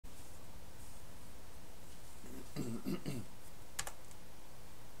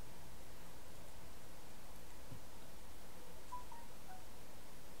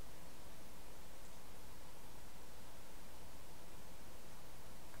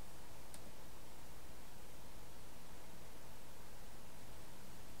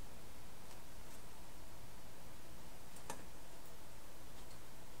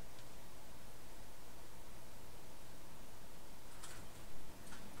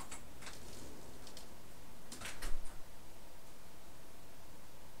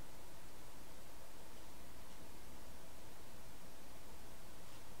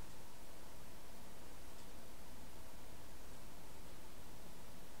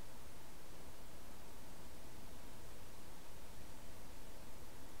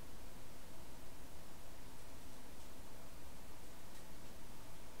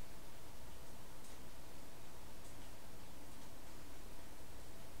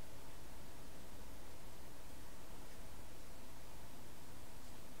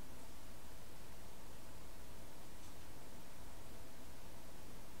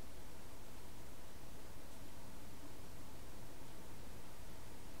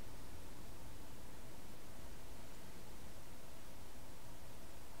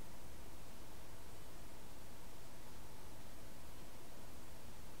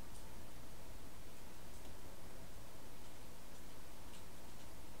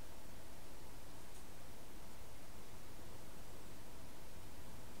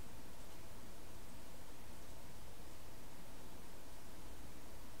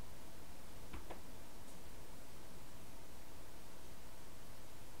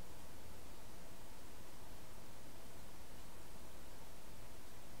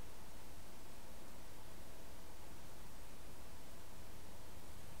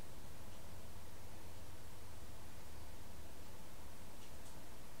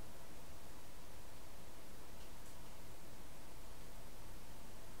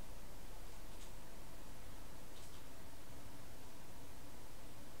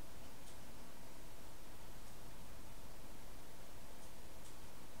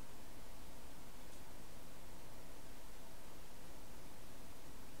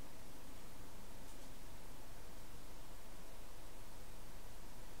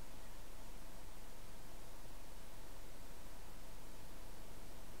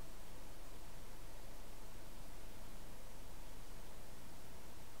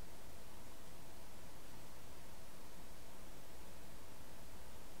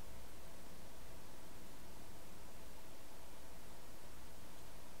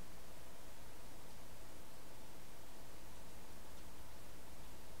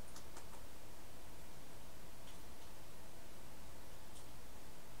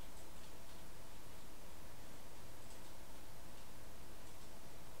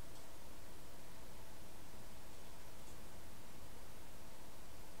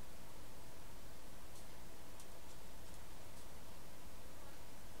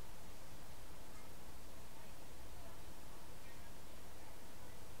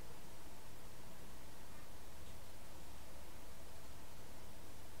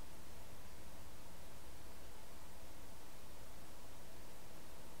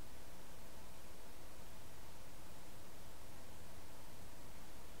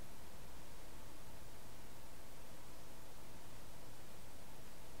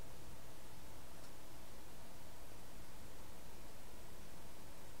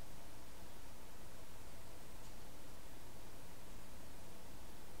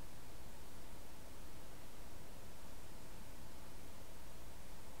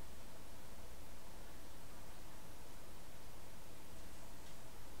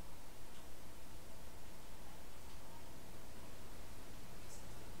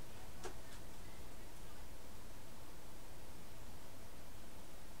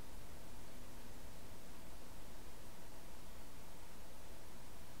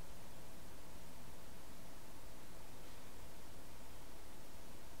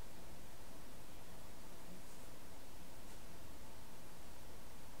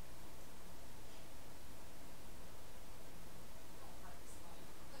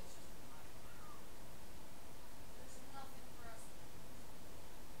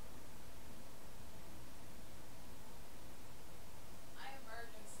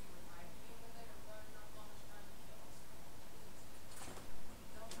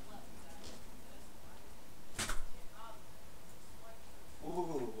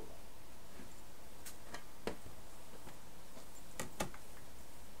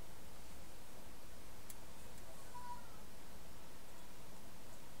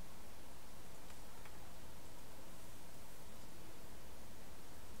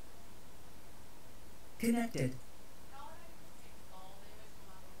Connected.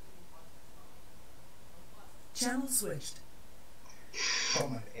 Channel switched. Oh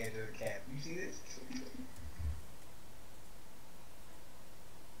my, Andrew the cat. You see this?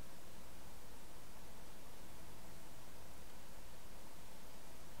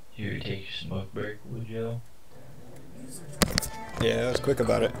 Here, take your smoke break, Wodyo. Yeah, I was quick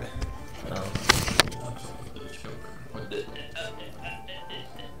about it.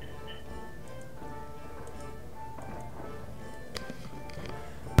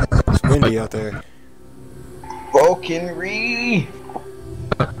 It's windy out there. Falconry!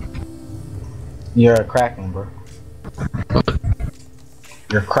 You're crackling, bro.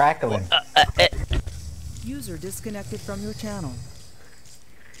 You're crackling. User disconnected from your channel.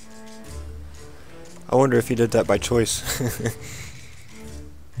 I wonder if he did that by choice.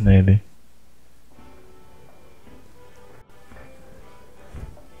 Maybe.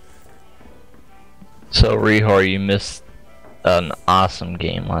 So, Rehor, you missed an awesome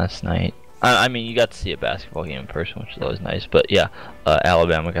game last night. I mean, you got to see a basketball game in person, which is always nice. But yeah,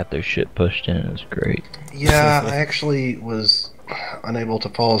 Alabama got their shit pushed in. It was great. Yeah, I actually was unable to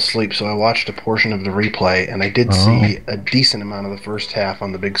fall asleep, so I watched a portion of the replay, and I did see a decent amount of the first half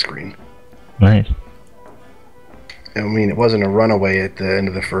on the big screen. Nice. I mean, it wasn't a runaway at the end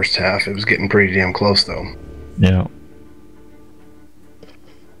of the first half. It was getting pretty damn close, though. Yeah.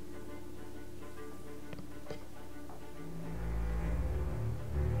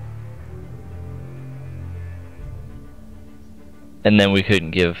 And then we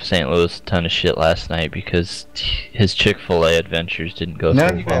couldn't give St. Louis a ton of shit last night because his Chick-fil-A adventures didn't go so well.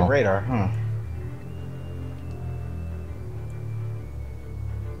 None of you got radar, huh?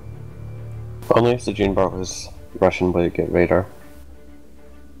 Only if the Gene Bar was Russian would get radar.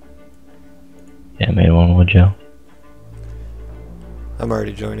 Yeah, made one, would you? I'm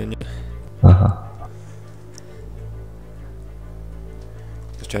already joining you.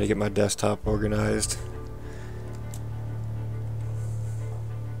 Just trying to get my desktop organized.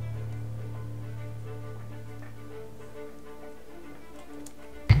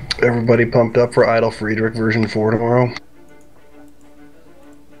 Everybody pumped up for Idle Friedrich version 4 tomorrow?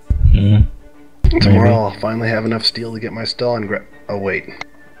 Tomorrow I'll finally have enough steel to get my Stalin oh wait.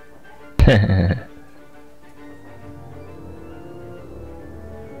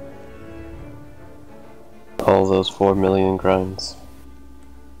 All those 4 million grinds.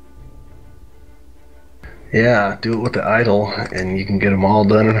 Yeah, do it with the Idle, and you can get them all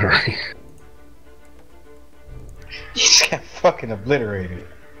done in a hurry. You just got fucking obliterated.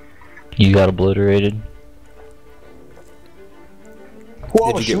 You got obliterated?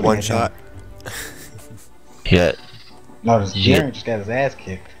 Who Did you get one shot? Yeah. No, this Jaren just got his ass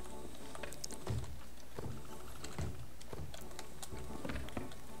kicked.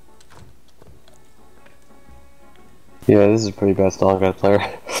 Yeah, this is a pretty bad Stalin guy player.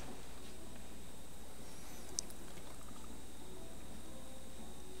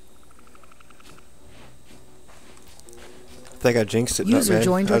 I think I jinxed it. User man.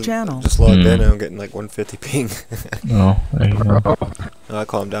 joined your channel. Just logged in and I'm getting like 150 ping. Oh, there you go. No, I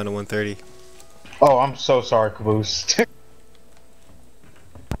call him down to 130. Oh, I'm so sorry, Caboose.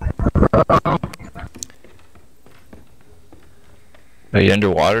 Are you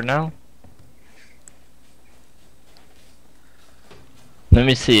underwater now? Let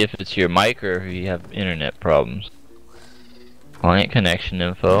me see if it's your mic or if you have internet problems. Client connection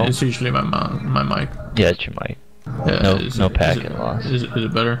info. It's usually my mic. Yeah, it's your mic. Yeah, no packet loss. Is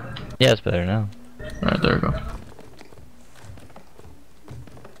it better? Yeah, it's better now. Alright, there we go.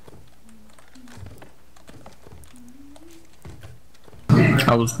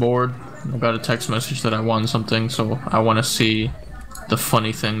 I was bored. I got a text message that I won something, so I want to see the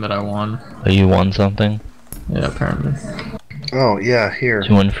funny thing that I won. Oh, you won something? Yeah, apparently. Oh, yeah, here.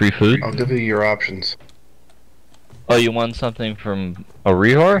 You won free food? I'll give you your options. Oh, you won something from a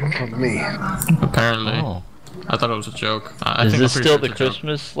rehor? From me. Apparently. Oh. I thought it was a joke. Is this still the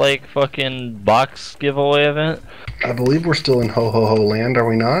Christmas, like, fucking box giveaway event? I believe we're still in Ho Ho Ho land, are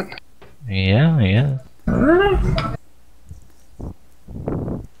we not? Yeah, yeah.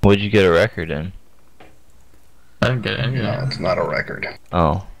 What'd you get a record in? I didn't get any. No, it's not a record.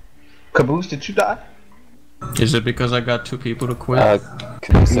 Oh. Caboose, did you die? Is it because I got 2 people to quit?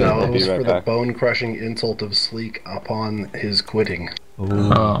 No, it was for the bone-crushing insult of Sleek upon his quitting.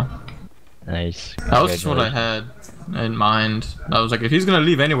 Ooh. Oh. Nice. That was just what I had in mind. I was like, if he's gonna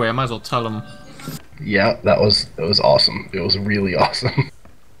leave anyway, I might as well tell him. Yeah, it was awesome. It was really awesome.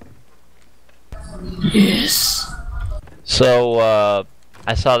 Yes. So,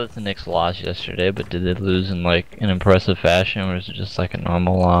 I saw that the Knicks lost yesterday, but did they lose in like an impressive fashion, or is it just like a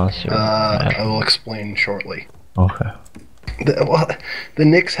normal loss? Or I will explain shortly. Okay. The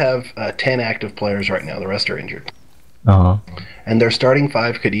Knicks have 10 active players right now. The rest are injured. Uh huh. And their starting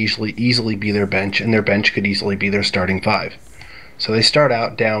five could easily be their bench, and their bench could easily be their starting five. So they start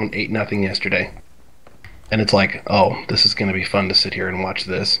out down 8-0 yesterday. And it's like, oh, this is going to be fun to sit here and watch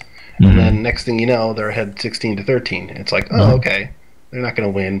this. And then next thing you know, they're ahead 16-13. It's like, oh, okay. They're not going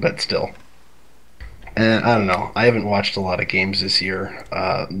to win, but still. And I don't know. I haven't watched a lot of games this year.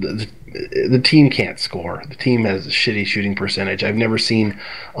 The team can't score. The team has a shitty shooting percentage. I've never seen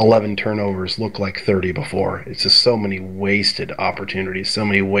 11 turnovers look like 30 before. It's just so many wasted opportunities, so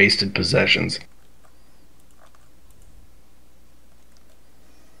many wasted possessions.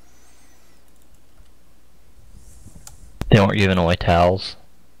 They weren't giving away towels.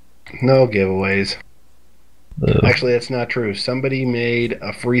 No giveaways. Ugh. Actually, that's not true. Somebody made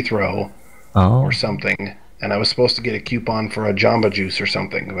a free throw Oh. or something, and I was supposed to get a coupon for a Jamba Juice or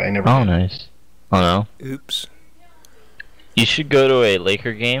something, but I never Oh, did. nice. Oh no. Oops. You should go to a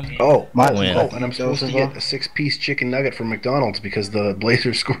Laker game. Oh, Win. and I'm supposed to get a 6-piece chicken nugget from McDonald's because the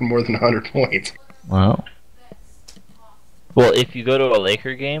Blazers scored more than 100 points. Well, if you go to a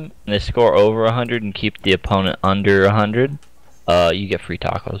Laker game and they score over 100 and keep the opponent under 100, you get free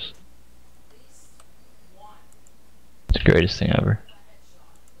tacos. It's the greatest thing ever.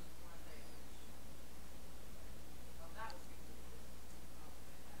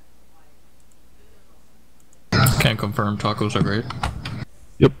 Can't confirm tacos are great.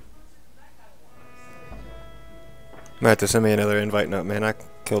 Yep. Might have to send me another invite note, man. I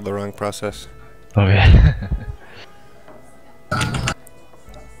killed the wrong process. Okay.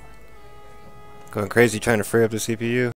 Going crazy trying to free up the CPU.